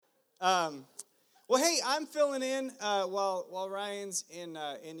Um, well, hey, I'm filling in while Ryan's in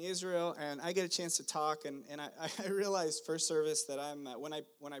Israel, and I get a chance to talk. And I realized first service that I'm when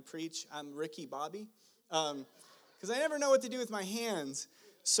I preach, I'm Ricky Bobby, because I never know what to do with my hands.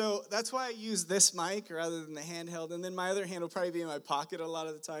 So that's why I use this mic rather than the handheld. And then my other hand will probably be in my pocket a lot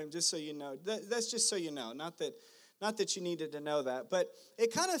of the time, just so you know. That's just so you know. Not that you needed to know that, but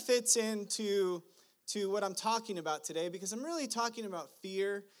it kind of fits into what I'm talking about today, because I'm really talking about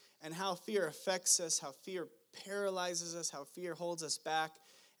fear and how fear affects us, how fear paralyzes us, how fear holds us back.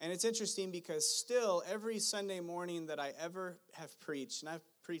 And it's interesting because still every Sunday morning that I ever have preached, and I've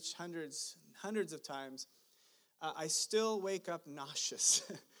preached hundreds of times, I still wake up nauseous.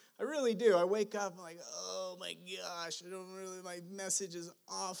 I really do. I wake up, I'm like, oh my gosh, my message is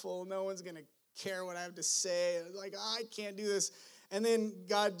awful. No one's going to care what I have to say. Like, I can't do this. And then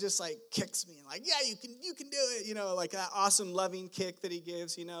God just like kicks me and like, yeah, you can do it, like that awesome loving kick that he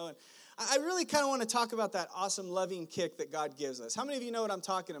gives, And I really kind of want to talk about that awesome loving kick that God gives us. How many of you know what I'm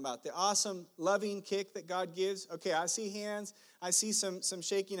talking about? The awesome loving kick that God gives? Okay, I see hands. I see some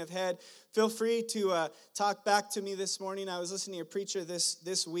shaking of head. Feel free to talk back to me this morning. I was listening to a preacher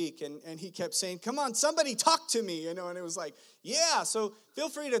this week, and he kept saying, come on, somebody talk to me, and it was like, yeah, so feel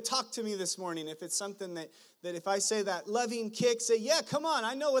free to talk to me this morning. If it's something that if I say that loving kick, say, yeah, come on,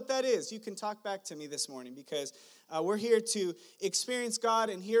 I know what that is. You can talk back to me this morning, because we're here to experience God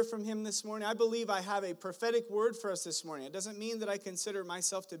and hear from him this morning. I believe I have a prophetic word for us this morning. It doesn't mean that I consider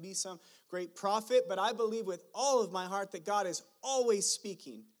myself to be some great prophet, but I believe with all of my heart that God is always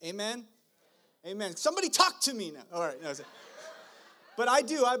speaking. Amen? Amen. Somebody talk to me now. All right. No, but I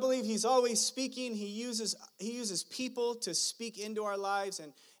do. I believe he's always speaking. He uses people to speak into our lives,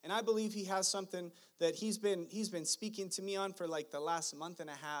 and I believe he has something that he's been speaking to me on for like the last month and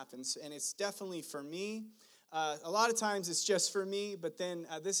a half, and it's definitely for me. A lot of times it's just for me, but then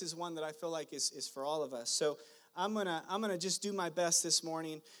this is one that I feel like is for all of us. So I'm gonna just do my best this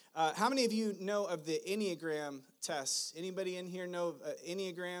morning. How many of you know of the Enneagram test? Anybody in here know of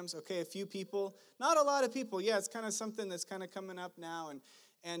Enneagrams? Okay, a few people. Not a lot of people. Yeah, it's kind of something that's kind of coming up now.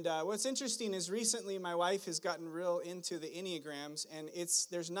 And what's interesting is recently my wife has gotten real into the Enneagrams, and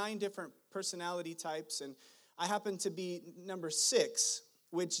there's 9 different personality types, and I happen to be number 6,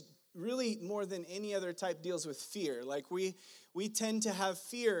 which really more than any other type deals with fear. Like we tend to have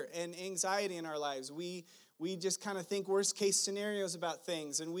fear and anxiety in our lives. We just kind of think worst case scenarios about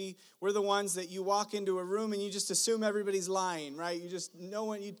things, and we're the ones that you walk into a room and you just assume everybody's lying, right?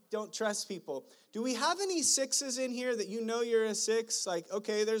 You don't trust people. Do we have any 6s in here that you're a 6? Like,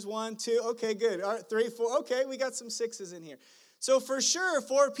 okay, there's 1, 2, okay, good. All right, 3, 4, okay, we got some 6s in here. So for sure,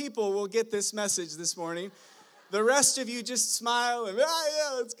 4 people will get this message this morning. The rest of you just smile and,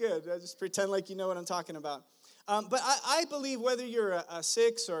 yeah, that's good. I just pretend like you know what I'm talking about. But I believe whether you're a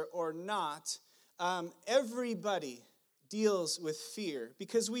 6 or not, everybody deals with fear,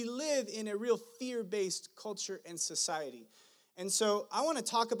 because we live in a real fear-based culture and society. And so I want to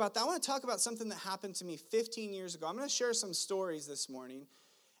talk about that. I want to talk about something that happened to me 15 years ago. I'm going to share some stories this morning.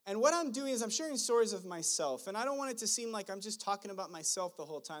 And what I'm doing is I'm sharing stories of myself. And I don't want it to seem like I'm just talking about myself the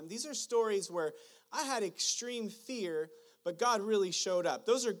whole time. These are stories where I had extreme fear, but God really showed up.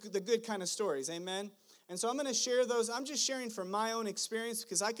 Those are the good kind of stories, amen? And so I'm going to share those. I'm just sharing from my own experience,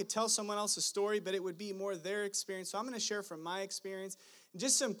 because I could tell someone else's story, but it would be more their experience. So I'm going to share from my experience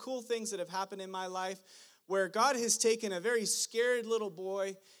just some cool things that have happened in my life, where God has taken a very scared little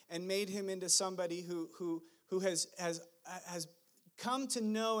boy and made him into somebody who has come to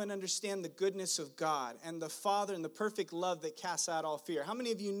know and understand the goodness of God and the Father and the perfect love that casts out all fear. How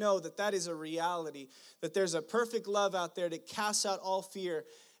many of you know that is a reality, that there's a perfect love out there that casts out all fear?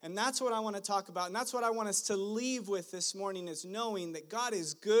 And that's what I want to talk about, and that's what I want us to leave with this morning, is knowing that God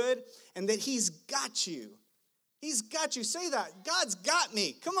is good and that he's got you. He's got you. Say that. God's got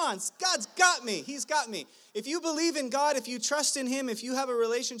me. Come on. God's got me. He's got me. If you believe in God, if you trust in him, if you have a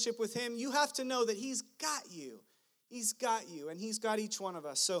relationship with him, you have to know that he's got you. He's got you, and he's got each one of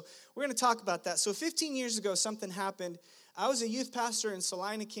us. So we're going to talk about that. So 15 years ago, something happened. I was a youth pastor in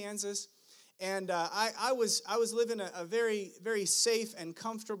Salina, Kansas, and I was living a very, very safe and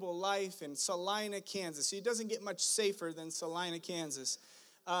comfortable life in Salina, Kansas. So it doesn't get much safer than Salina, Kansas.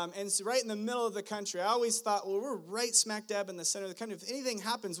 And it's right in the middle of the country. I always thought, well, we're right smack dab in the center of the country. If anything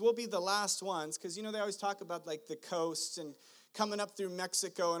happens, we'll be the last ones, because, they always talk about, like, the coast and coming up through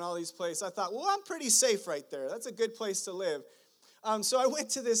Mexico and all these places. I thought, well, I'm pretty safe right there. That's a good place to live. So I went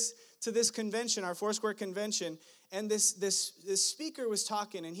to this convention, our Foursquare convention, and this speaker was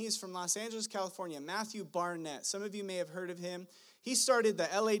talking, and he's from Los Angeles, California, Matthew Barnett. Some of you may have heard of him. He started the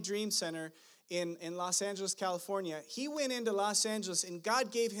LA Dream Center in Los Angeles, California. He went into Los Angeles, and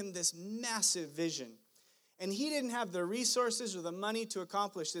God gave him this massive vision. And he didn't have the resources or the money to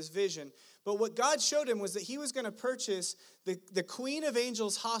accomplish this vision. But what God showed him was that he was going to purchase the Queen of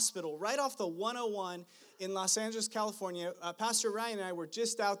Angels Hospital right off the 101 in Los Angeles, California. Pastor Ryan and I were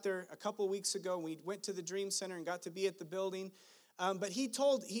just out there a couple weeks ago. We went to the Dream Center and got to be at the building. But he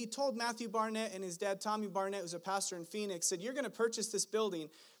told Matthew Barnett and his dad, Tommy Barnett, who's a pastor in Phoenix, said, you're going to purchase this building,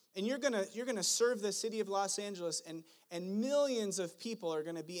 and you're gonna serve the city of Los Angeles, and millions of people are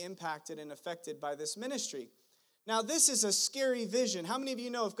going to be impacted and affected by this ministry. Now, this is a scary vision. How many of you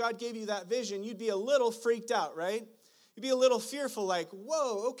know if God gave you that vision, you'd be a little freaked out, right? You'd be a little fearful, like,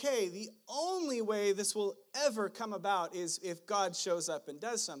 whoa, okay, the only way this will ever come about is if God shows up and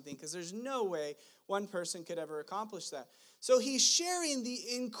does something, because there's no way one person could ever accomplish that. So he's sharing the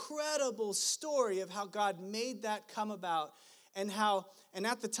incredible story of how God made that come about, and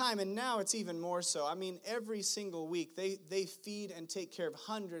at the time, and now it's even more so. I mean, every single week, they feed and take care of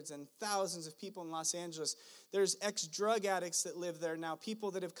hundreds and thousands of people in Los Angeles. There's ex-drug addicts that live there now,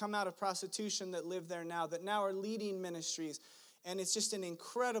 people that have come out of prostitution that live there now, that now are leading ministries. And it's just an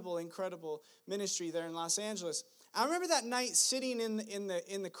incredible, incredible ministry there in Los Angeles. I remember that night sitting in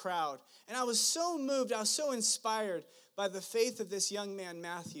the crowd, and I was so moved, I was so inspired by the faith of this young man,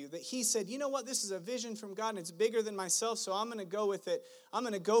 Matthew, that he said, you know what, this is a vision from God, and it's bigger than myself, so I'm going to go with it. I'm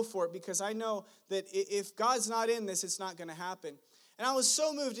going to go for it, because I know that if God's not in this, it's not going to happen. And I was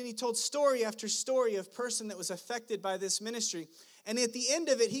so moved, and he told story after story of person that was affected by this ministry. And at the end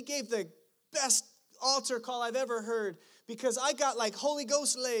of it, he gave the best altar call I've ever heard, because I got like Holy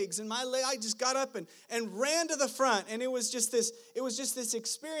Ghost legs, and I just got up and ran to the front, and it was just this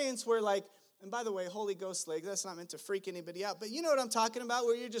experience where, like, and by the way, Holy Ghost legs, that's not meant to freak anybody out, but you know what I'm talking about,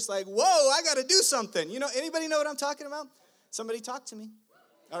 where you're just like, whoa, I got to do something. You know, anybody know what I'm talking about? Somebody talk to me.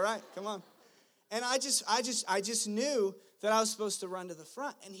 All right, come on. And I just knew that I was supposed to run to the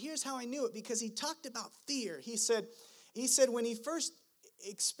front. And here's how I knew it, because he talked about fear. He said when he first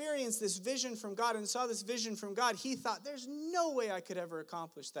experienced this vision from God and saw this vision from God, he thought, there's no way I could ever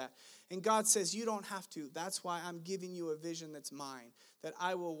accomplish that. And God says, you don't have to. That's why I'm giving you a vision that's mine, that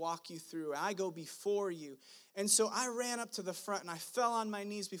I will walk you through. I go before you. And so I ran up to the front, and I fell on my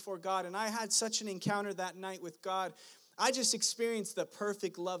knees before God, and I had such an encounter that night with God. I just experienced the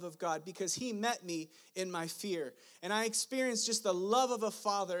perfect love of God, because he met me in my fear. And I experienced just the love of a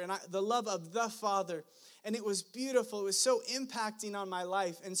father, and the love of the Father. And it was beautiful. It was so impacting on my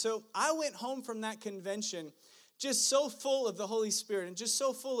life. And so I went home from that convention just so full of the Holy Spirit and just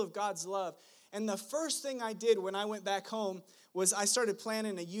so full of God's love. And the first thing I did when I went back home was I started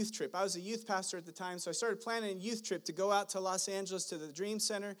planning a youth trip. I was a youth pastor at the time, so I started planning a youth trip to go out to Los Angeles to the Dream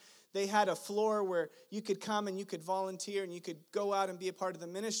Center. They had a floor where you could come and you could volunteer and you could go out and be a part of the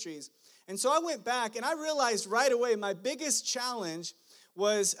ministries. And so I went back, and I realized right away my biggest challenge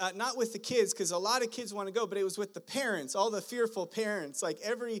was not with the kids, because a lot of kids want to go, but it was with the parents, all the fearful parents. Like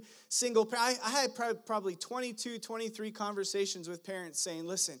every single parent, I had probably 22, 23 conversations with parents saying,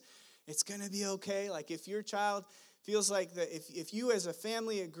 listen, it's going to be okay. Like if your child feels like that, if you as a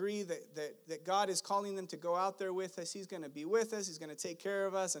family agree that God is calling them to go out there with us, he's going to be with us, he's going to take care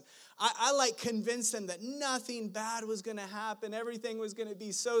of us. And I like convinced them that nothing bad was going to happen. Everything was going to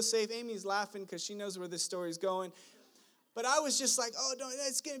be so safe. Amy's laughing because she knows where this story's going. But I was just like, oh, no,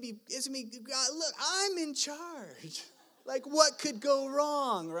 it's going to be, God, look, I'm in charge. Like, what could go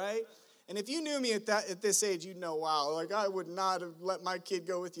wrong, right? And if you knew me at this age, you'd know, wow, like I would not have let my kid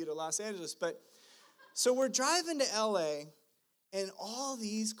go with you to Los Angeles. But so we're driving to L.A., and all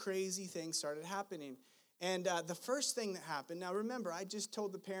these crazy things started happening. And the first thing that happened, now remember, I just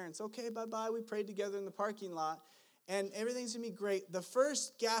told the parents, okay, bye-bye. We prayed together in the parking lot. And everything's going to be great. The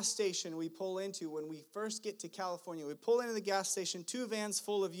first gas station we pull into when we first get to California, we pull into the gas station, 2 vans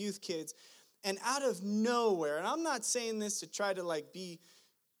full of youth kids. And out of nowhere, and I'm not saying this to try to like be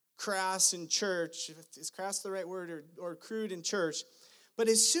crass in church. Is crass the right word, or crude in church? But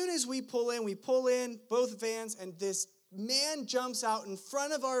as soon as we pull in both vans, and this man jumps out in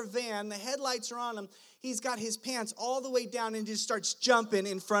front of our van. The headlights are on him. He's got his pants all the way down and just starts jumping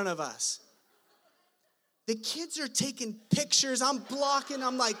in front of us. The kids are taking pictures. I'm blocking.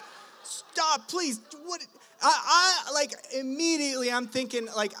 I'm like, stop, please. What? I like immediately I'm thinking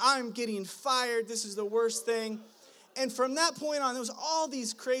like I'm getting fired. This is the worst thing. And from that point on, there was all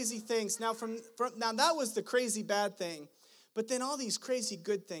these crazy things. Now now that was the crazy bad thing. But then all these crazy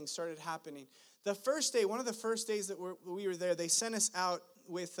good things started happening. The first day, one of the first days that we were there, they sent us out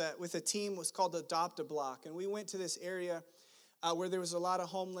with a team. It was called Adopt a Block. And we went to this area where there was a lot of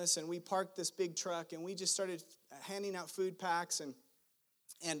homeless, and we parked this big truck, and we just started handing out food packs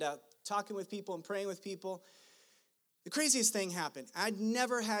and talking with people and praying with people. The craziest thing happened. I'd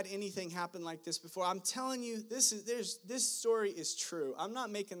never had anything happen like this before. I'm telling you, this story is true. I'm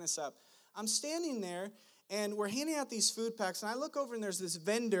not making this up. I'm standing there, and we're handing out these food packs, and I look over, and there's this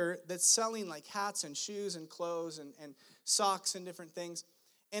vendor that's selling like hats and shoes and clothes and socks and different things.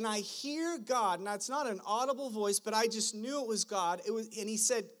 And I hear God. Now, it's not an audible voice, but I just knew it was God. And he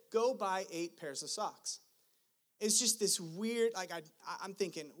said, go buy 8 pairs of socks. It's just this weird, like I'm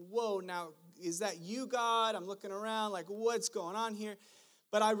thinking, whoa, now, is that you, God? I'm looking around, like, what's going on here?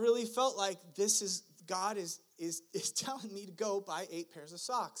 But I really felt like God is telling me to go buy 8 pairs of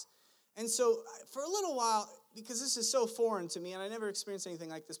socks. And so for a little while, because this is so foreign to me, and I never experienced anything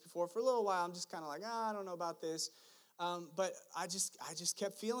like this before, for a little while, I'm just kind of like, I don't know about this. But I just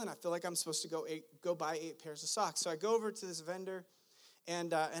kept feeling, I feel like I'm supposed to go buy 8 pairs of socks. So I go over to this vendor,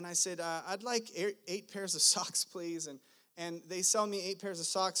 and I said, I'd like 8 pairs of socks, please. And they sell me 8 pairs of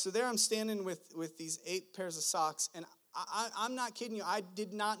socks. So there I'm standing with these 8 pairs of socks. And I'm not kidding you. I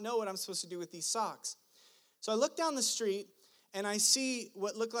did not know what I'm supposed to do with these socks. So I look down the street, and I see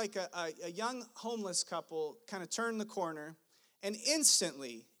what looked like a young homeless couple kind of turn the corner. And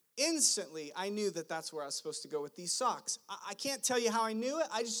instantly, I knew that that's where I was supposed to go with these socks. I can't tell you how I knew it.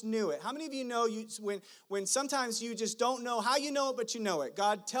 I just knew it. How many of you know when sometimes you just don't know how you know it, but you know it?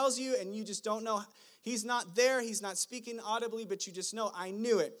 God tells you, and you just don't know. He's not there. He's not speaking audibly, but you just know, I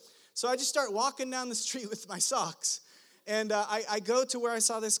knew it. So I just start walking down the street with my socks. And I go to where I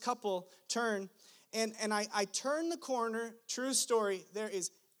saw this couple turn. And I turn the corner. True story. There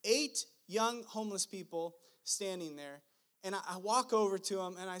is 8 young homeless people standing there. And I walk over to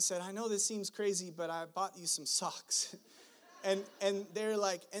them, and I said, I know this seems crazy, but I bought you some socks. And they're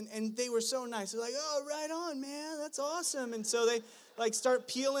like, and they were so nice. They're like, oh, right on, man. That's awesome. And so they like start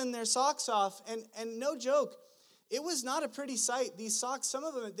peeling their socks off. And no joke, it was not a pretty sight. These socks, some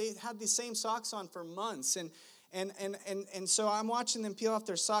of them, they had the same socks on for months. And so I'm watching them peel off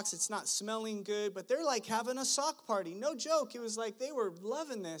their socks. It's not smelling good, but they're like having a sock party. No joke. It was like they were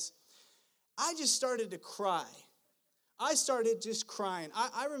loving this. I just started to cry. I started just crying.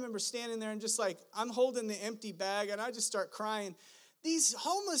 I remember standing there and just like, I'm holding the empty bag, and I just start crying. These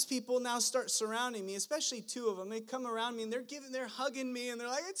homeless people now start surrounding me, especially 2 of them. They come around me, and they're hugging me, and they're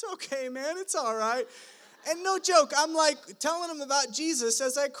like, it's okay, man, it's all right. And no joke, I'm like telling them about Jesus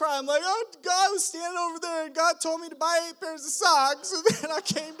as I cry. I'm like, oh, God was standing over there, and God told me to buy 8 pairs of socks. And then I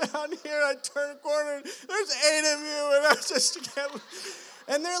came down here, I turned a corner, and there's 8 of you, and I just can't.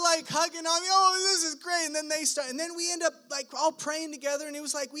 And they're like hugging on me, oh, this is great. And then they start, and then we end up like all praying together. And it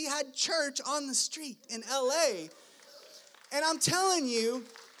was like we had church on the street in LA. And I'm telling you,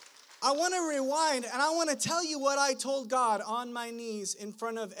 I want to rewind, and I want to tell you what I told God on my knees in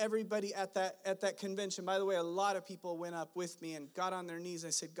front of everybody at that convention. By the way, a lot of people went up with me and got on their knees. I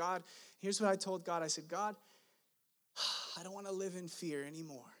said, God, here's what I told God. I said, God, I don't want to live in fear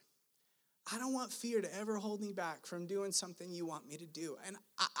anymore. I don't want fear to ever hold me back from doing something you want me to do. And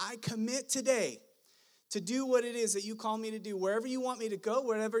I commit today to do what it is that you call me to do. Wherever you want me to go,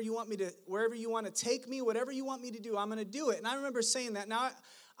 wherever you want to take me, whatever you want me to do, I'm going to do it. And I remember saying that. Now,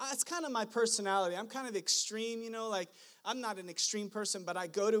 it's kind of my personality. I'm kind of extreme, like I'm not an extreme person, but I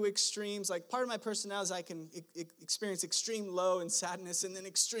go to extremes. Like part of my personality is I can experience extreme low and sadness, and then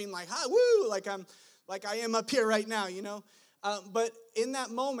extreme like, woo, like I am up here right now, But in that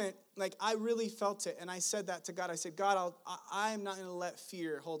moment, like I really felt it, and I said that to God. I said, God, I am not going to let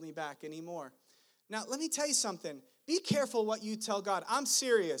fear hold me back anymore. Now, let me tell you something. Be careful what you tell God. I'm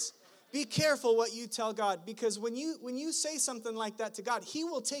serious. Be careful what you tell God, because when you say something like that to God, He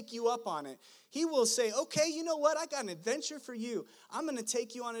will take you up on it. He will say, okay, you know what? I got an adventure for you. I'm going to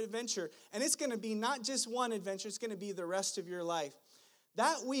take you on an adventure, and it's going to be not just one adventure. It's going to be the rest of your life.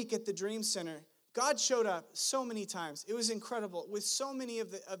 That week at the Dream Center, God showed up so many times. It was incredible. With so many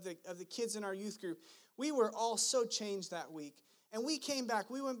of the kids in our youth group, we were all so changed that week. And we came back.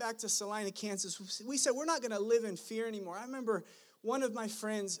 We went back to Salina, Kansas. We said, we're not going to live in fear anymore. I remember one of my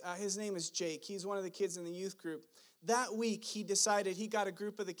friends, his name is Jake. He's one of the kids in the youth group. That week, he decided, he got a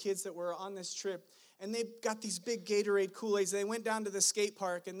group of the kids that were on this trip, and they got these big Gatorade Kool-Aids. They went down to the skate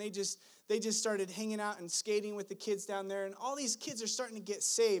park, and they just started hanging out and skating with the kids down there, and all these kids are starting to get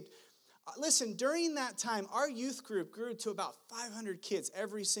saved. Listen, during that time, our youth group grew to about 500 kids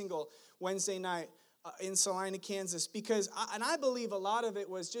every single Wednesday night in Salina, Kansas, because I believe a lot of it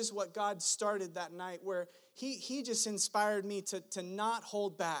was just what God started that night, where he just inspired me to not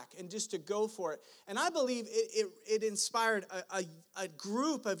hold back and just to go for it. And I believe it inspired a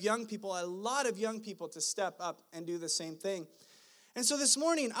group of young people, a lot of young people, to step up and do the same thing. And so this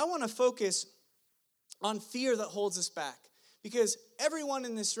morning, I want to focus on fear that holds us back. Because everyone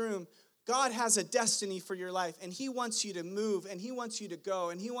in this room, God has a destiny for your life, and he wants you to move, and he wants you to go,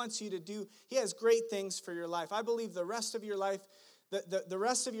 and he wants you to do, he has great things for your life. I believe the rest of your life, the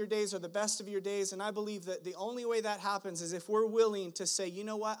rest of your days are the best of your days, and I believe that the only way that happens is if we're willing to say, you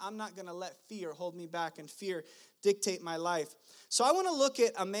know what, I'm not going to let fear hold me back and fear dictate my life. So I want to look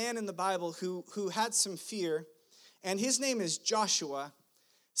at a man in the Bible who had some fear, and his name is Joshua.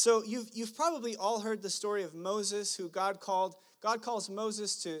 So you've probably all heard the story of Moses, who God calls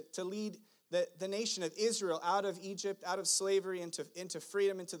Moses to lead the nation of Israel out of Egypt, out of slavery, into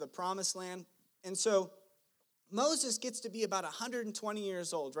freedom, into the promised land. And so Moses gets to be about 120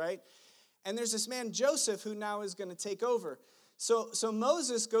 years old, right? And there's this man, Joseph, who now is going to take over. So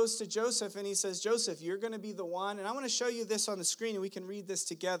Moses goes to Joseph and he says, Joseph, you're going to be the one. And I want to show you this on the screen and we can read this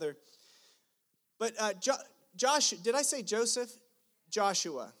together. But Joshua, did I say Joseph?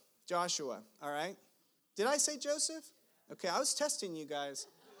 Joshua, all right? Did I say Joseph? Okay, I was testing you guys.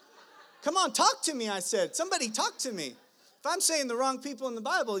 Come on, talk to me, I said. Somebody talk to me. If I'm saying the wrong people in the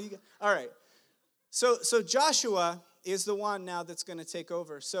Bible, all right. So Joshua is the one now that's going to take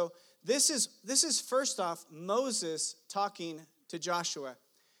over. So this is first off Moses talking to Joshua.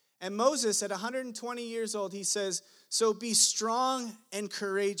 And Moses, at 120 years old, he says, so be strong and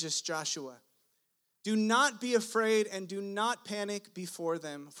courageous, Joshua. Do not be afraid and do not panic before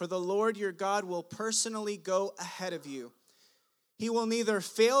them, for the Lord your God will personally go ahead of you. He will neither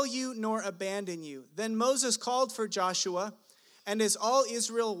fail you nor abandon you. Then Moses called for Joshua, and as all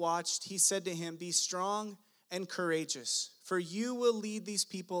Israel watched, he said to him, be strong and courageous, for you will lead these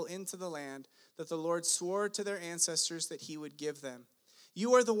people into the land that the Lord swore to their ancestors that he would give them.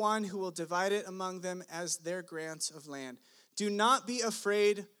 You are the one who will divide it among them as their grants of land. Do not be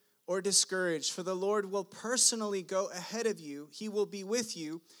afraid or discouraged, for the Lord will personally go ahead of you. He will be with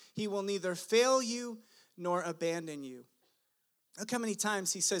you. He will neither fail you nor abandon you. Look how many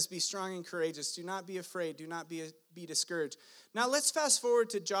times he says, be strong and courageous. Do not be afraid. Do not be discouraged. Now let's fast forward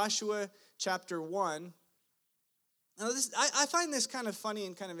to Joshua chapter 1. Now I find this kind of funny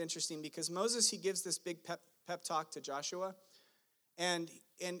and kind of interesting because Moses, he gives this big pep talk to Joshua. And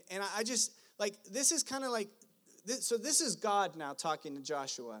I just, like, this is kind of like, so this is God now talking to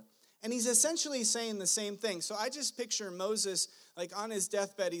Joshua. And he's essentially saying the same thing. So I just picture Moses, like on his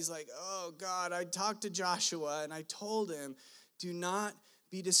deathbed, he's like, oh God, I talked to Joshua and I told him, do not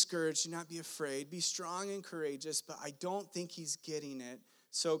be discouraged, do not be afraid, be strong and courageous, but I don't think he's getting it.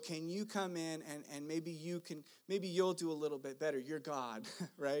 So can you come in and maybe you'll do a little bit better. You're God,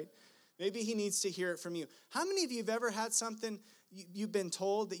 right? Maybe he needs to hear it from you. How many of you have ever had something you've been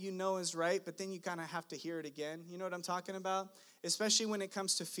told that you know is right, but then you kind of have to hear it again? You know what I'm talking about? Especially when it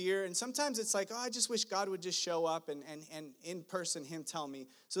comes to fear. And sometimes it's like, oh, I just wish God would just show up and in person him tell me.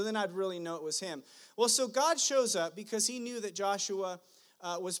 So then I'd really know it was him. Well, so God shows up because he knew that Joshua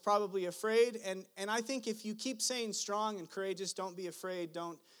was probably afraid. And I think if you keep saying strong and courageous, don't be afraid,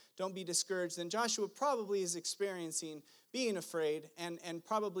 don't be discouraged, then Joshua probably is experiencing being afraid and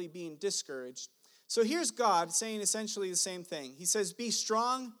probably being discouraged. So here's God saying essentially the same thing. He says, be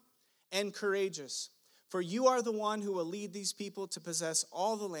strong and courageous, for you are the one who will lead these people to possess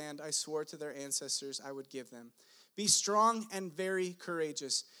all the land I swore to their ancestors I would give them. Be strong and very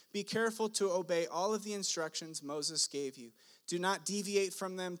courageous. Be careful to obey all of the instructions Moses gave you. Do not deviate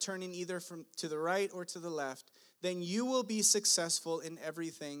from them, turning either to the right or to the left. Then you will be successful in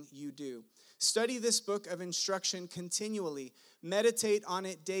everything you do. Study this book of instruction continually. Meditate on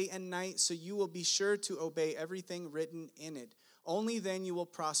it day and night so you will be sure to obey everything written in it. Only then you will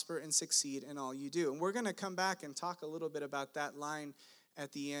prosper and succeed in all you do. And we're going to come back and talk a little bit about that line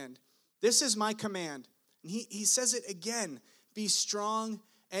at the end. This is my command. And he says it again. Be strong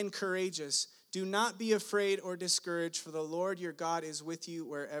and courageous. Do not be afraid or discouraged, for the Lord your God is with you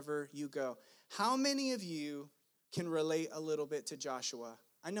wherever you go. How many of you can relate a little bit to Joshua?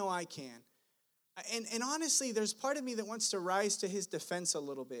 I know I can. And honestly, there's part of me that wants to rise to his defense a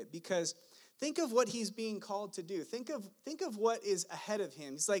little bit, because think of what he's being called to do. Think of what is ahead of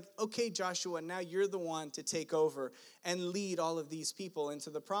him. He's like, okay, Joshua, now you're the one to take over and lead all of these people into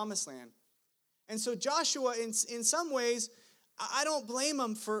the promised land. And so Joshua, in some ways, I don't blame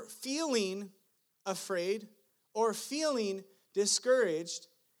him for feeling afraid or feeling discouraged.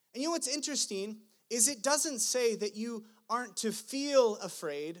 And you know what's interesting is it doesn't say that you aren't to feel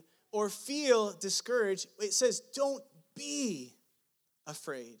afraid or feel discouraged. It says, don't be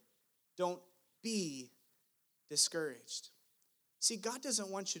afraid. Don't be discouraged. See, God doesn't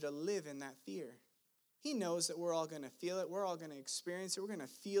want you to live in that fear. He knows that we're all going to feel it. We're all going to experience it. We're going to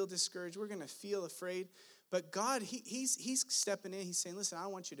feel discouraged. We're going to feel afraid. But God, he's stepping in. He's saying, listen, I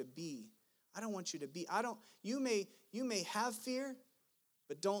want you to be. I don't want you to be. You may have fear,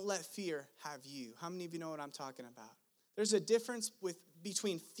 but don't let fear have you. How many of you know what I'm talking about? There's a difference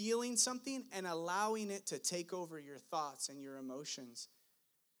between feeling something and allowing it to take over your thoughts and your emotions.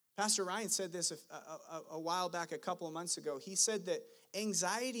 Pastor Ryan said this a while back, a couple of months ago. He said that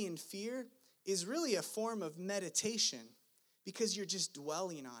anxiety and fear is really a form of meditation because you're just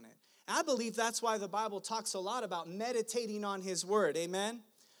dwelling on it. And I believe that's why the Bible talks a lot about meditating on his word. Amen?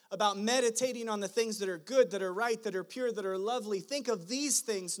 About meditating on the things that are good, that are right, that are pure, that are lovely. Think of these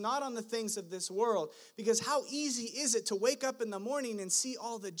things, not on the things of this world. Because how easy is it to wake up in the morning and see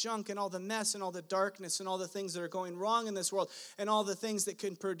all the junk and all the mess and all the darkness and all the things that are going wrong in this world and all the things that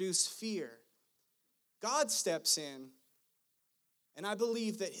can produce fear. God steps in, and I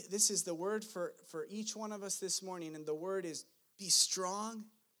believe that this is the word for each one of us this morning, and the word is be strong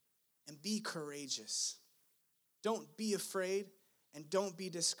and be courageous. Don't be afraid. And don't be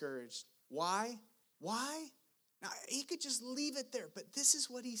discouraged. Why? Why? Now, he could just leave it there, but this is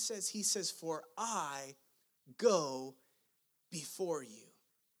what he says. He says, for I go before you.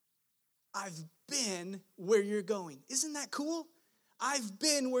 I've been where you're going. Isn't that cool? I've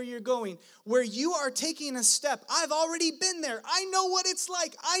been where you're going. Where you are taking a step, I've already been there. I know what it's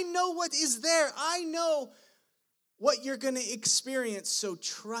like. I know what is there. I know what you're going to experience, so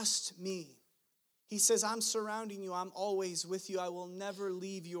trust me. He says, I'm surrounding you. I'm always with you. I will never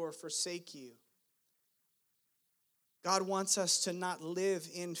leave you or forsake you. God wants us to not live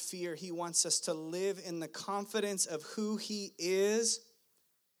in fear. He wants us to live in the confidence of who he is.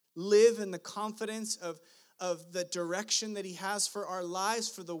 Live in the confidence of the direction that he has for our lives,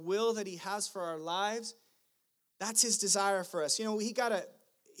 for the will that he has for our lives. That's his desire for us. You know, he got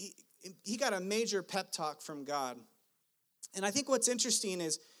a major pep talk from God. And I think what's interesting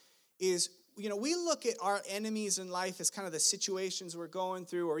is you know, we look at our enemies in life as kind of the situations we're going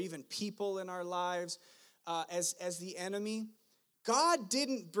through, or even people in our lives as the enemy. God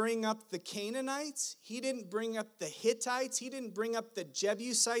didn't bring up the Canaanites. He didn't bring up the Hittites. He didn't bring up the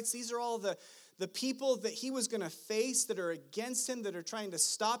Jebusites. These are all the people that he was going to face that are against him, that are trying to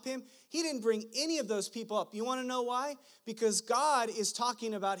stop him. He didn't bring any of those people up. You want to know why? Because God is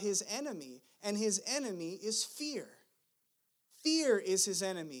talking about his enemy, and his enemy is fear. Fear is his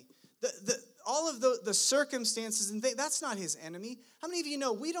enemy. All of the circumstances, and that's not his enemy. How many of you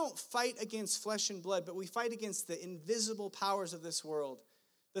know we don't fight against flesh and blood, but we fight against the invisible powers of this world,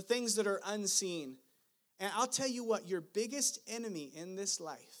 the things that are unseen. And I'll tell you what, your biggest enemy in this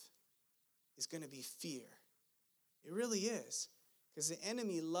life is going to be fear. It really is. Because the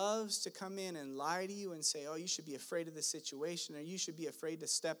enemy loves to come in and lie to you and say, oh, you should be afraid of the situation, or you should be afraid to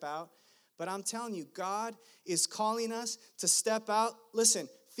step out. But I'm telling you, God is calling us to step out. Listen,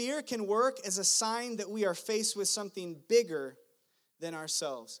 fear can work as a sign that we are faced with something bigger than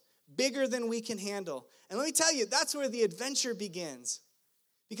ourselves, bigger than we can handle. And let me tell you, that's where the adventure begins.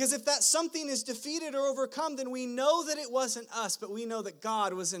 Because if that something is defeated or overcome, then we know that it wasn't us, but we know that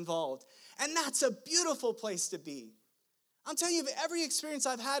God was involved. And that's a beautiful place to be. I'm telling you, every experience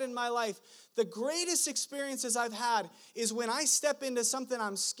I've had in my life, the greatest experiences I've had is when I step into something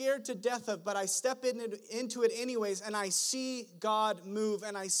I'm scared to death of, but I step into it anyways, and I see God move,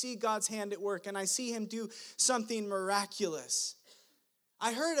 and I see God's hand at work, and I see him do something miraculous.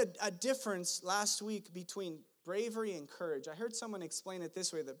 I heard a difference last week between bravery and courage. I heard someone explain it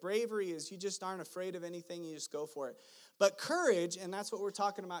this way, that bravery is you just aren't afraid of anything, you just go for it. But courage, and that's what we're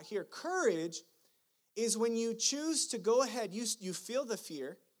talking about here, courage is when you choose to go ahead, you feel the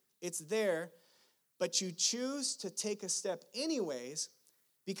fear, it's there, but you choose to take a step anyways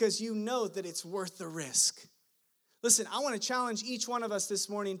because you know that it's worth the risk. Listen, I want to challenge each one of us this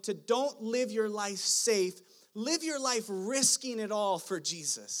morning to don't live your life safe, live your life risking it all for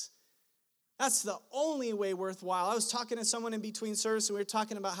Jesus. That's the only way worthwhile. I was talking to someone in between service, and we were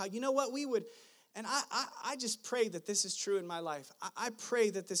talking about how, you know what, we would, and I just pray that this is true in my life. I pray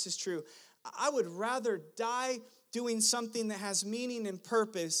that this is true. I would rather die doing something that has meaning and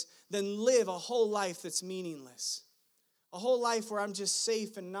purpose than live a whole life that's meaningless. A whole life where I'm just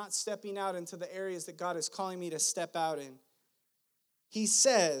safe and not stepping out into the areas that God is calling me to step out in. He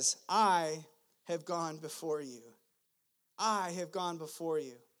says, I have gone before you. I have gone before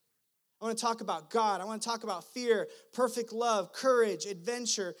you. I want to talk about God. I want to talk about fear, perfect love, courage,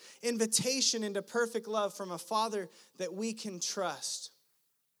 adventure, invitation into perfect love from a Father that we can trust.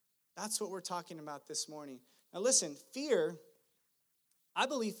 That's what we're talking about this morning. Now listen, fear, I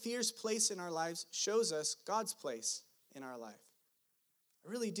believe fear's place in our lives shows us God's place in our life. I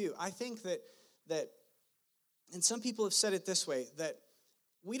really do. I think that, and some people have said it this way, that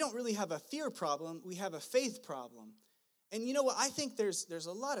we don't really have a fear problem, we have a faith problem. And you know what? I think there's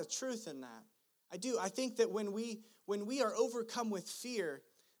a lot of truth in that. I do. I think that when we are overcome with fear,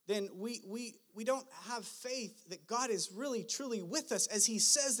 then we don't have faith that God is really, truly with us, as he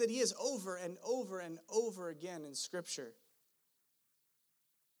says that he is over and over and over again in Scripture.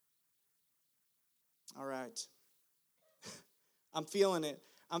 All right. I'm feeling it.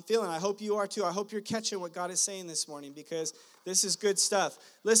 I hope you are too. I hope you're catching what God is saying this morning, because this is good stuff.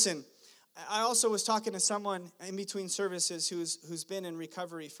 Listen, I also was talking to someone in between services who's been in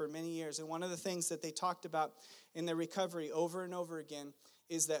recovery for many years. And one of the things that they talked about in their recovery over and over again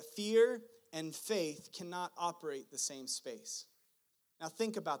is that fear and faith cannot operate the same space. Now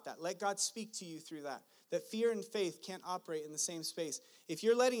think about that. Let God speak to you through that. That fear and faith can't operate in the same space. If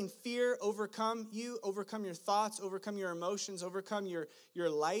you're letting fear overcome you, overcome your thoughts, overcome your emotions, overcome your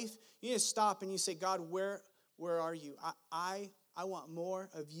life, you need to stop and you say, God, where are you? I want more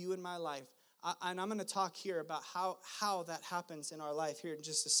of you in my life. And I'm going to talk here about how that happens in our life here in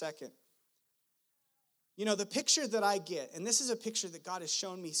just a second. You know, the picture that I get, and this is a picture that God has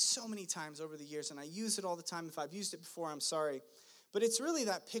shown me so many times over the years, and I use it all the time. If I've used it before, I'm sorry. But it's really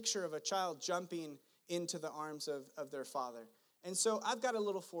that picture of a child jumping into the arms of their father. And so I've got a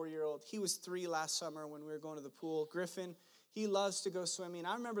little 4-year-old. He was 3 last summer when we were going to the pool. Griffin, he loves to go swimming.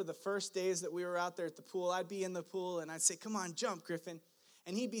 I remember the first days that we were out there at the pool. I'd be in the pool, and I'd say, come on, jump, Griffin.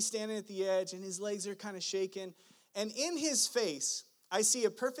 And he'd be standing at the edge, and his legs are kind of shaking. And in his face, I see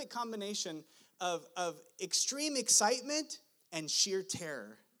a perfect combination of extreme excitement and sheer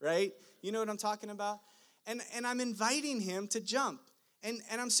terror, right? You know what I'm talking about? And I'm inviting him to jump. And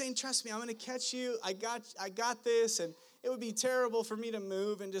I'm saying, trust me, I'm going to catch you. I got this. And it would be terrible for me to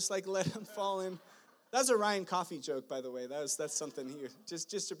move and just like let him fall in. That's a Ryan Coffey joke, by the way. That's something here,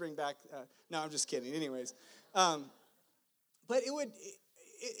 just to bring back. No, I'm just kidding. Anyways, but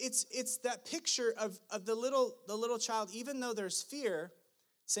it's that picture of the little child, even though there's fear,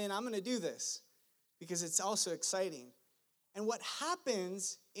 saying, I'm going to do this because it's also exciting. And what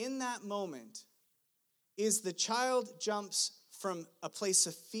happens in that moment is the child jumps from a place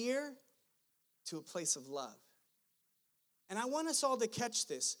of fear to a place of love. And I want us all to catch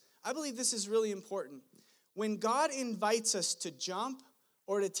this. I believe this is really important. When God invites us to jump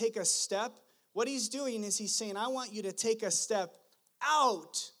or to take a step, what he's doing is he's saying, I want you to take a step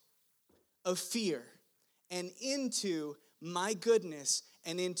out of fear and into my goodness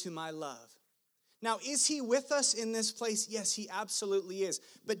and into my love. Now, is he with us in this place? Yes, he absolutely is.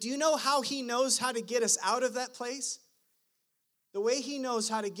 But do you know how he knows how to get us out of that place? The way he knows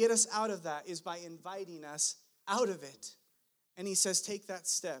how to get us out of that is by inviting us out of it. And he says, take that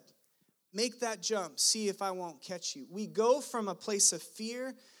step. Make that jump. See if I won't catch you. We go from a place of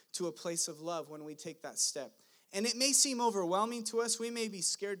fear to a place of love when we take that step. And it may seem overwhelming to us. We may be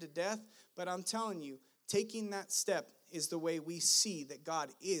scared to death. But I'm telling you, taking that step is the way we see that God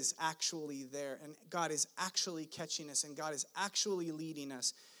is actually there. And God is actually catching us. And God is actually leading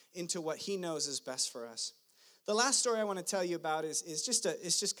us into what he knows is best for us. The last story I want to tell you about is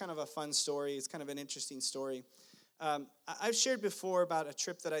just kind of a fun story. It's kind of an interesting story. I've shared before about a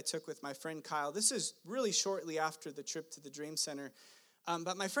trip that I took with my friend Kyle. This is really shortly after the trip to the Dream Center.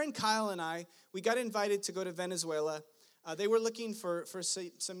 But my friend Kyle and I, we got invited to go to Venezuela. They were looking for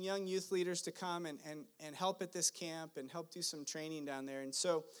some young youth leaders to come and help at this camp and help do some training down there. And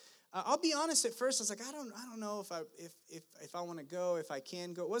so I'll be honest, at first I was like, I don't know if I want to go, if I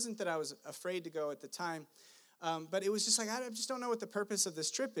can go. It wasn't that I was afraid to go at the time. But it was just like, I just don't know what the purpose of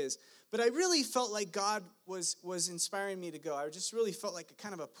this trip is. But I really felt like God was inspiring me to go. I just really felt like a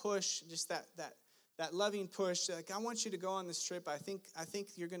kind of a push, just that loving push. Like, I want you to go on this trip. I think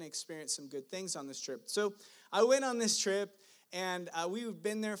you're going to experience some good things on this trip. So I went on this trip, and we've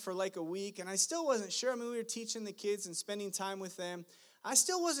been there for like a week, and I still wasn't sure. I mean, we were teaching the kids and spending time with them. I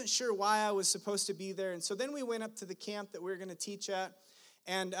still wasn't sure why I was supposed to be there. And so then we went up to the camp that we were going to teach at.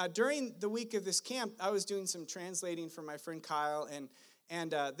 And during the week of this camp, I was doing some translating for my friend Kyle.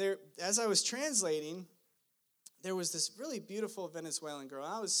 And there, as I was translating, there was this really beautiful Venezuelan girl.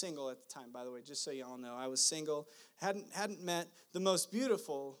 I was single at the time, by the way, just so you all know. I was single, hadn't met the most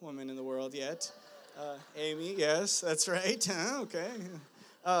beautiful woman in the world yet. Amy, yes, that's right. Okay.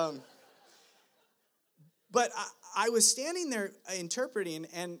 But I was standing there interpreting,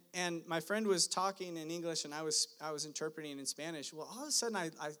 and my friend was talking in English, and I was interpreting in Spanish. Well, all of a sudden,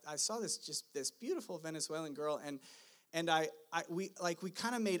 I saw this beautiful Venezuelan girl, and we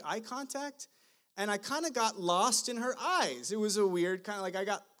kind of made eye contact, and I kind of got lost in her eyes. It was a weird kind of like I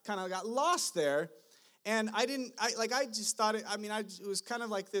got lost there, and I just thought it. I mean, it was kind of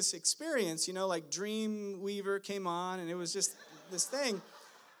like this experience, like Dreamweaver came on, and it was just this thing.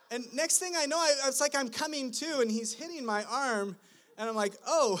 And next thing I know, it's like I'm coming to, and he's hitting my arm, and I'm like,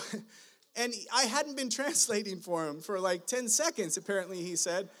 oh. And I hadn't been translating for him for like 10 seconds, apparently, he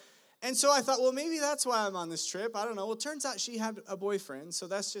said. And so I thought, well, maybe that's why I'm on this trip. I don't know. Well, it turns out she had a boyfriend, so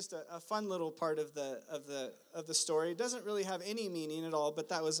that's just a fun little part of the story. It doesn't really have any meaning at all, but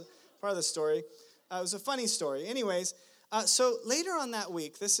that was part of the story. It was a funny story. Anyways, so later on that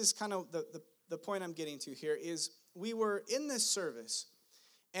week, this is kind of the point I'm getting to here, is we were in this service,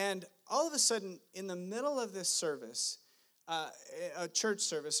 and all of a sudden, in the middle of this service, a church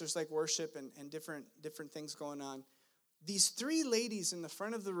service, there's like worship and different things going on. These three ladies in the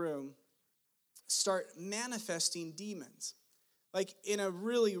front of the room start manifesting demons, like in a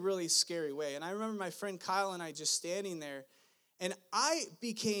really, really scary way. And I remember my friend Kyle and I just standing there, and I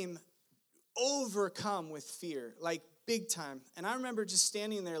became overcome with fear, like big time. And I remember just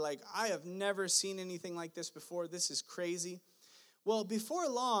standing there like, I have never seen anything like this before. This is crazy. Well, before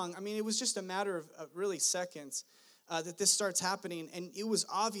long, I mean, it was just a matter of really seconds, that this starts happening, and it was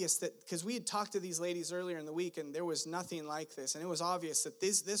obvious that, because we had talked to these ladies earlier in the week, and there was nothing like this, and it was obvious that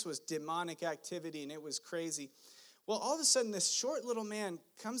this was demonic activity, and it was crazy. Well, all of a sudden, this short little man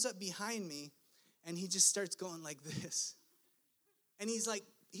comes up behind me, and he just starts going like this, and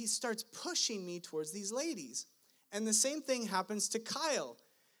he starts pushing me towards these ladies, and the same thing happens to Kyle.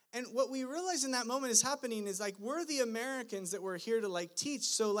 And what we realize in that moment is happening is like, we're the Americans that were here to like teach.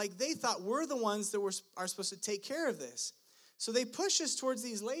 So like they thought we're the ones that are supposed to take care of this. So they push us towards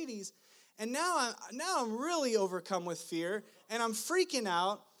these ladies. And now I'm really overcome with fear, and I'm freaking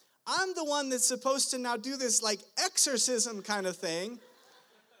out. I'm the one that's supposed to now do this like exorcism kind of thing.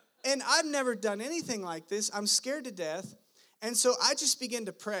 And I've never done anything like this. I'm scared to death. And so I just begin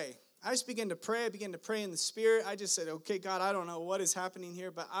to pray. I began to pray in the Spirit. I just said, okay, God, I don't know what is happening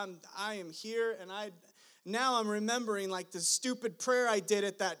here, but I am here, and now I'm remembering like the stupid prayer I did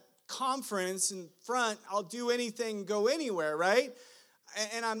at that conference in front. I'll do anything, go anywhere, right?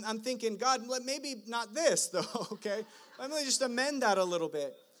 And I'm thinking, God, maybe not this though, okay? Let me just amend that a little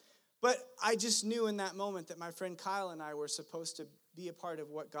bit. But I just knew in that moment that my friend Kyle and I were supposed to be a part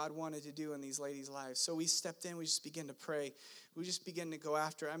of what God wanted to do in these ladies' lives. So we stepped in, we just began to pray. We just began to go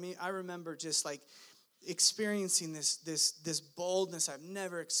after. I mean, I remember just like experiencing this boldness I've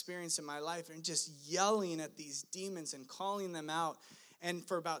never experienced in my life, and just yelling at these demons and calling them out. And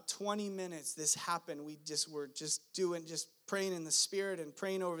for about 20 minutes, this happened. We just were just praying in the Spirit and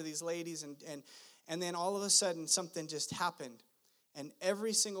praying over these ladies. And then all of a sudden, something just happened. And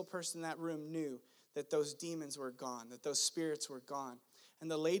every single person in that room knew that those demons were gone, that those spirits were gone.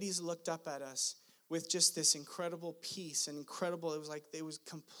 And the ladies looked up at us with just this incredible peace and incredible, it was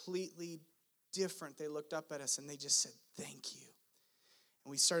completely different. They looked up at us and they just said, thank you.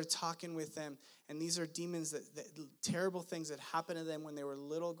 And we started talking with them. And these are demons, that terrible things that happened to them when they were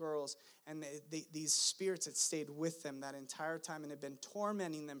little girls. And these spirits had stayed with them that entire time and had been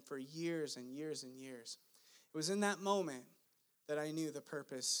tormenting them for years and years and years. It was in that moment that I knew the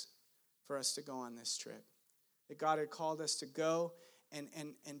purpose for us to go on this trip. That God had called us to go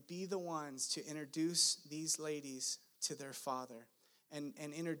and be the ones to introduce these ladies to their Father. And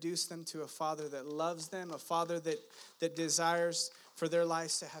introduce them to a Father that loves them, a Father that desires for their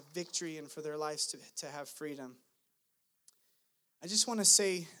lives to have victory and for their lives to have freedom. I just want to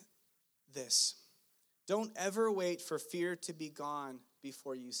say this. Don't ever wait for fear to be gone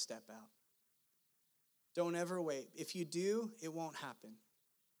before you step out. Don't ever wait. If you do, it won't happen.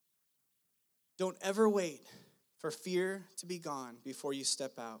 Don't ever wait for fear to be gone before you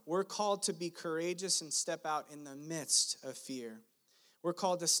step out. We're called to be courageous and step out in the midst of fear. We're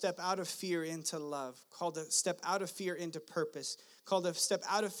called to step out of fear into love, called to step out of fear into purpose, called to step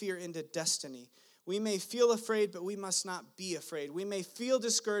out of fear into destiny. We may feel afraid, but we must not be afraid. We may feel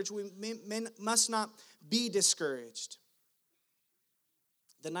discouraged, we must not be discouraged.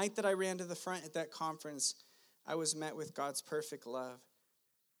 The night that I ran to the front at that conference, I was met with God's perfect love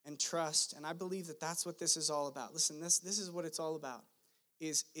and trust, and I believe that that's what this is all about. Listen, this is what it's all about,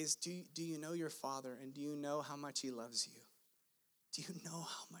 is do you know your Father, and do you know how much He loves you? Do you know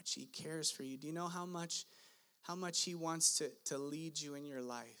how much He cares for you? Do you know how much He wants to lead you in your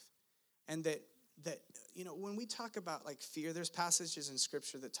life? And that when we talk about like fear, there's passages in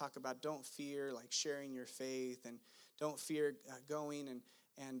Scripture that talk about don't fear like sharing your faith, and don't fear going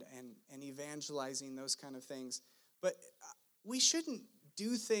and evangelizing, those kind of things. But we shouldn't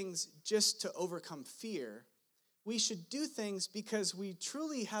do things just to overcome fear. We should do things because we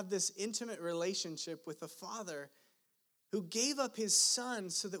truly have this intimate relationship with the Father who gave up His Son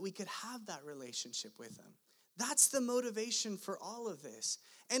so that we could have that relationship with Him. That's the motivation for all of this.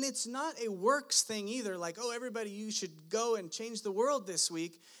 And it's not a works thing either, like, oh, everybody, you should go and change the world this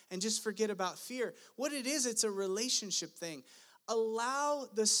week and just forget about fear. What it is, it's a relationship thing. Allow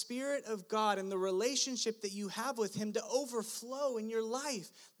the Spirit of God and the relationship that you have with him to overflow in your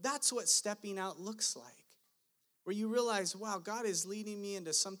life. That's what stepping out looks like. Where you realize, wow, God is leading me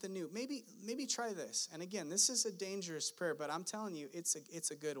into something new. Maybe try this. And again, this is a dangerous prayer, but I'm telling you,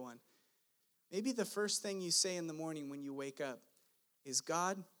 it's a good one. Maybe the first thing you say in the morning when you wake up is,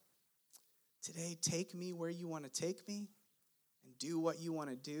 God, today take me where you want to take me and do what you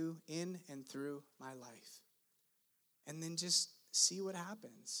want to do in and through my life. And then just see what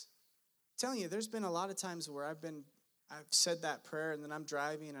happens. I'm telling you, there's been a lot of times where I've said that prayer and then I'm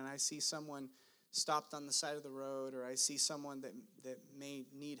driving and I see someone stopped on the side of the road, or I see someone that may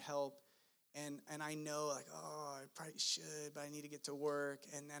need help, and I know, like, oh, I probably should, but I need to get to work,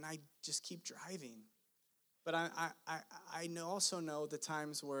 and then I just keep driving. But I also know the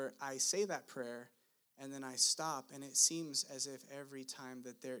times where I say that prayer and then I stop, and it seems as if every time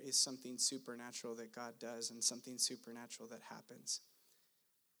that there is something supernatural that God does and something supernatural that happens.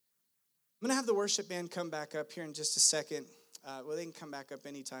 I'm going to have the worship band come back up here in just a second. They can come back up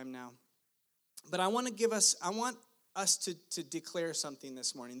anytime now. But I want us to declare something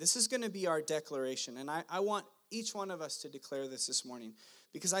this morning. This is going to be our declaration, and I want each one of us to declare this morning,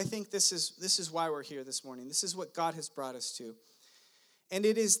 because I think this is why we're here this morning. This is what God has brought us to. And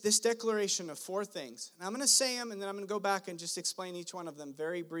it is this declaration of 4 things. And I'm going to say them, and then I'm going to go back and just explain each one of them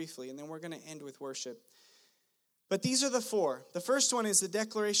very briefly, and then we're going to end with worship. But these are the 4. The first one is the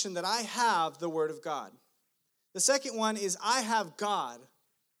declaration that I have the Word of God. The second one is I have God.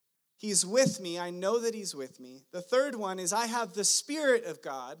 He's with me. I know that he's with me. The third one is I have the Spirit of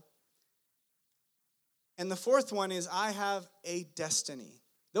God. And the fourth one is I have a destiny.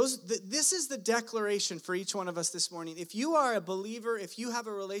 This is the declaration for each one of us this morning. If you are a believer, if you have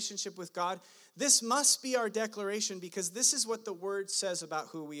a relationship with God, this must be our declaration, because this is what the Word says about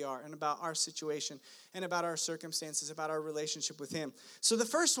who we are and about our situation and about our circumstances, about our relationship with him. So the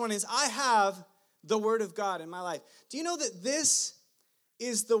first one is I have the Word of God in my life. Do you know that this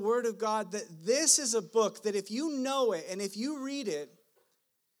is the Word of God, that this is a book that if you know it and if you read it,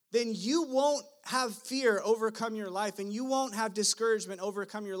 then you won't have fear overcome your life and you won't have discouragement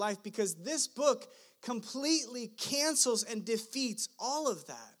overcome your life, because this book completely cancels and defeats all of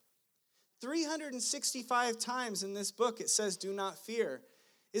that. 365 times in this book it says, do not fear.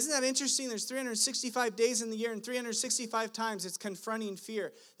 Isn't that interesting? There's 365 days in the year, and 365 times it's confronting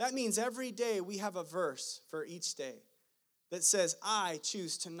fear. That means every day we have a verse for each day that says, I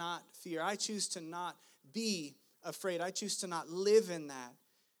choose to not fear. I choose to not be afraid. I choose to not live in that.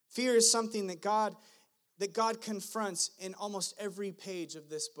 Fear is something that God confronts in almost every page of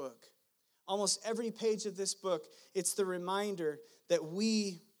this book. Almost every page of this book, it's the reminder that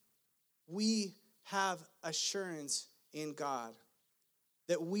we have assurance in God,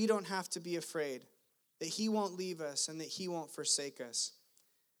 that we don't have to be afraid, that he won't leave us and that he won't forsake us.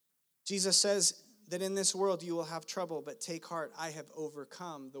 Jesus says that in this world you will have trouble, but take heart, I have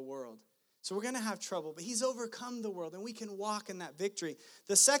overcome the world. So we're going to have trouble, but he's overcome the world, and we can walk in that victory.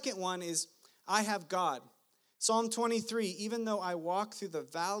 The second one is, I have God. Psalm 23, even though I walk through the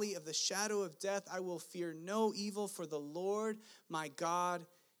valley of the shadow of death, I will fear no evil, for the Lord my God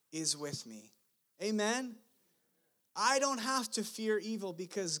is with me. Amen? I don't have to fear evil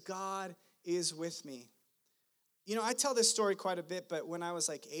because God is with me. You know, I tell this story quite a bit, but when I was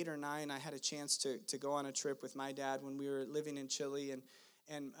like 8 or 9, I had a chance to go on a trip with my dad when we were living in Chile,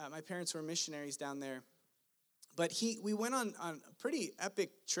 and my parents were missionaries down there. But we went on a pretty epic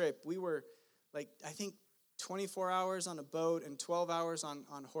trip. We were like, I think, 24 hours on a boat and 12 hours on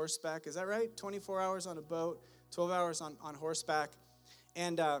horseback. Is that right? 24 hours on a boat, 12 hours on horseback.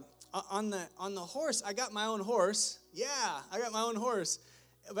 And on the horse, I got my own horse. Yeah, I got my own horse.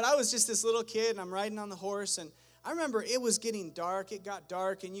 But I was just this little kid, and I'm riding on the horse, and I remember it was getting dark. It got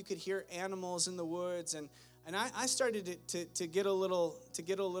dark, and you could hear animals in the woods, and I started to get a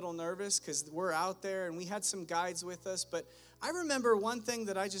little nervous because we're out there, and we had some guides with us. But I remember one thing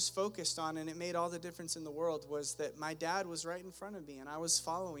that I just focused on, and it made all the difference in the world, was that my dad was right in front of me, and I was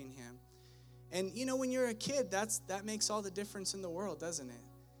following him. And you know, when you're a kid, that makes all the difference in the world, doesn't it?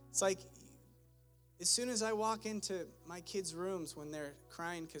 It's like, as soon as I walk into my kids' rooms when they're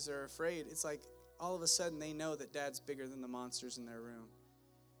crying because they're afraid, it's like all of a sudden they know that Dad's bigger than the monsters in their room.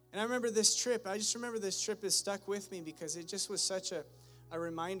 And I remember this trip. I just remember this trip is stuck with me because it just was such a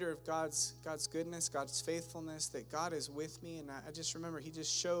reminder of God's goodness, God's faithfulness, that God is with me. And I just remember he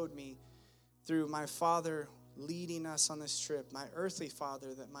just showed me through my father leading us on this trip, my earthly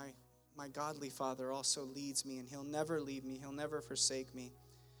father, that my godly father also leads me, and he'll never leave me. He'll never forsake me.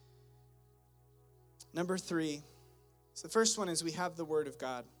 Number 3. So the first one is we have the Word of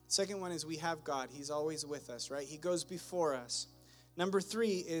God. Second one is we have God. He's always with us, right? He goes before us. Number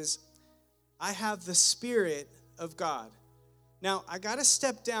 3 is I have the Spirit of God. Now, I got to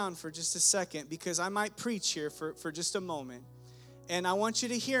step down for just a second because I might preach here for just a moment. And I want you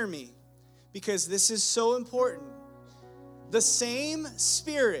to hear me because this is so important. The same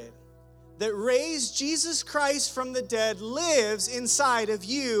Spirit that raised Jesus Christ from the dead lives inside of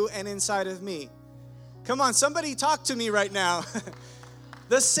you and inside of me. Come on, somebody talk to me right now.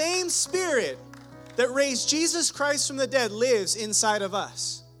 The same Spirit that raised Jesus Christ from the dead lives inside of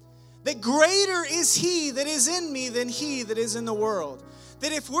us. That greater is He that is in me than he that is in the world.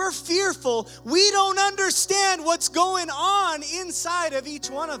 That if we're fearful, we don't understand what's going on inside of each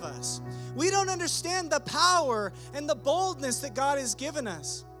one of us. We don't understand the power and the boldness that God has given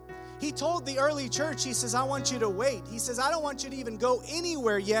us. He told the early church, He says, I want you to wait. He says, I don't want you to even go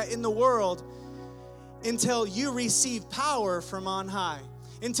anywhere yet in the world until you receive power from on high.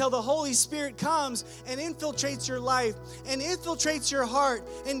 Until the Holy Spirit comes and infiltrates your life and infiltrates your heart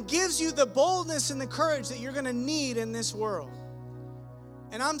and gives you the boldness and the courage that you're going to need in this world.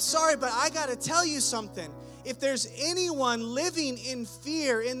 And I'm sorry, but I got to tell you something. If there's anyone living in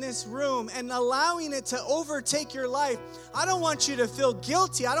fear in this room and allowing it to overtake your life, I don't want you to feel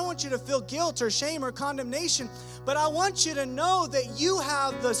guilty. I don't want you to feel guilt or shame or condemnation. But I want you to know that you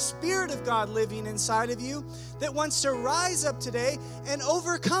have the Spirit of God living inside of you that wants to rise up today and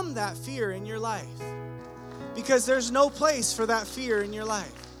overcome that fear in your life. Because there's no place for that fear in your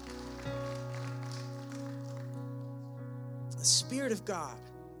life. The Spirit of God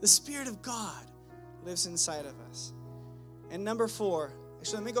lives inside of us. And number 4,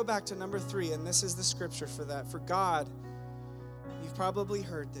 actually let me go back to number 3, and this is the scripture for that. For God, you've probably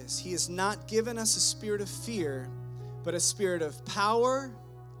heard this, He has not given us a spirit of fear, but a spirit of power,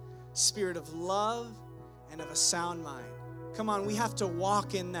 spirit of love, and of a sound mind. Come on, we have to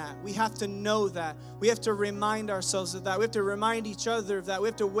walk in that. We have to know that. We have to remind ourselves of that. We have to remind each other of that. We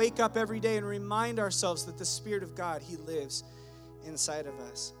have to wake up every day and remind ourselves that the Spirit of God, He lives inside of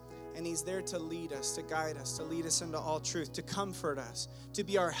us. And He's there to lead us, to guide us, to lead us into all truth, to comfort us, to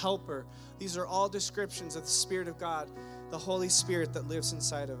be our helper. These are all descriptions of the Spirit of God, the Holy Spirit that lives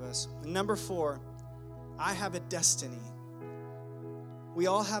inside of us. And number 4, I have a destiny. We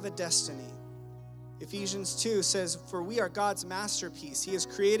all have a destiny. Ephesians 2 says, for we are God's masterpiece. He has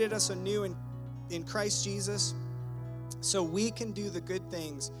created us anew in Christ Jesus so we can do the good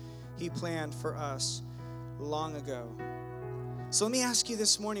things He planned for us long ago. So let me ask you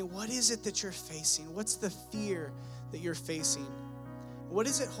this morning, what is it that you're facing? What's the fear that you're facing? What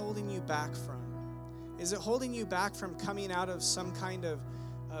is it holding you back from? Is it holding you back from coming out of some kind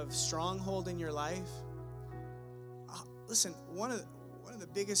of stronghold in your life? Listen, one of the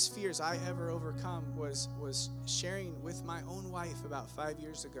biggest fears I ever overcome was sharing with my own wife about 5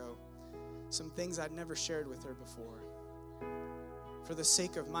 years ago some things I'd never shared with her before for the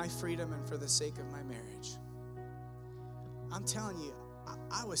sake of my freedom and for the sake of my marriage. I'm telling you,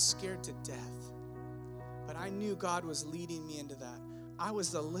 I was scared to death, but I knew God was leading me into that. I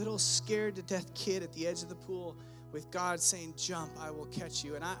was the little scared to death kid at the edge of the pool with God saying, jump, I will catch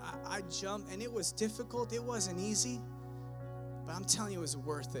you. And I jumped, and it was difficult. It wasn't easy, but I'm telling you, it was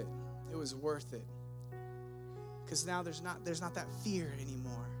worth it. It was worth it. Because now there's not that fear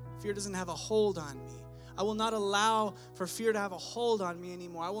anymore. Fear doesn't have a hold on me. I will not allow for fear to have a hold on me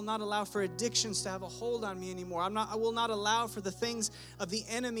anymore. I will not allow for addictions to have a hold on me anymore. I will not allow for the things of the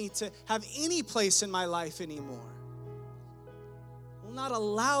enemy to have any place in my life anymore. I will not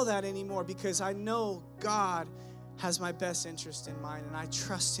allow that anymore because I know God has my best interest in mind and I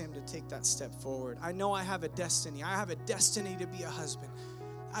trust Him to take that step forward. I know I have a destiny. I have a destiny to be a husband.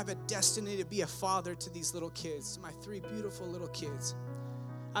 I have a destiny to be a father to these little kids, my 3 beautiful little kids.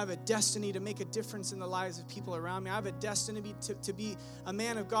 I have a destiny to make a difference in the lives of people around me. I have a destiny to be a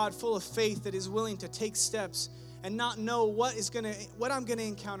man of God full of faith that is willing to take steps and not know what I'm going to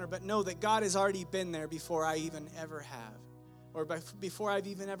encounter, but know that God has already been there before I even ever have, or before I've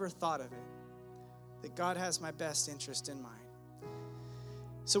even ever thought of it, that God has my best interest in mind.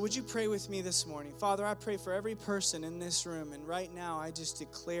 So would you pray with me this morning? Father, I pray for every person in this room, and right now I just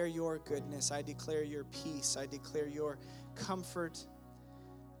declare your goodness. I declare your peace. I declare your comfort.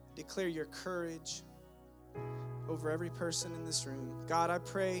 Declare your courage over every person in this room. God, I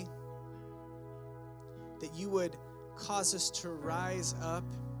pray that you would cause us to rise up,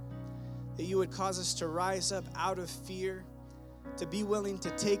 that you would cause us to rise up out of fear, to be willing to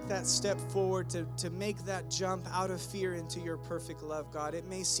take that step forward, to make that jump out of fear into your perfect love, God. It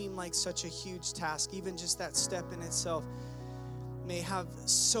may seem like such a huge task, even just that step in itself. may have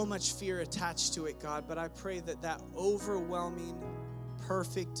so much fear attached to it, God, but I pray that that overwhelming,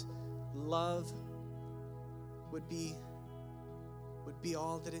 perfect love would be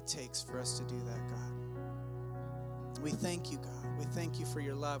all that it takes for us to do that, God. We thank you, God. We thank you for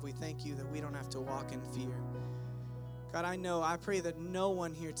your love. We thank you that we don't have to walk in fear. God, I pray that no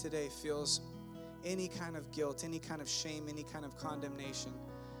one here today feels any kind of guilt, any kind of shame, any kind of condemnation.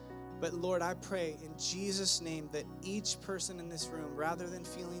 But Lord, I pray in Jesus' name that each person in this room, rather than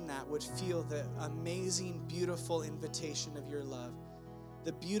feeling that, would feel the amazing, beautiful invitation of your love.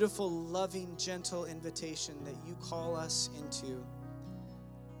 The beautiful, loving, gentle invitation that you call us into.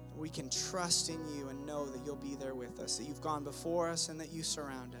 We can trust in you and know that you'll be there with us, that you've gone before us and that you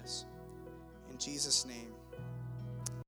surround us. In Jesus' name.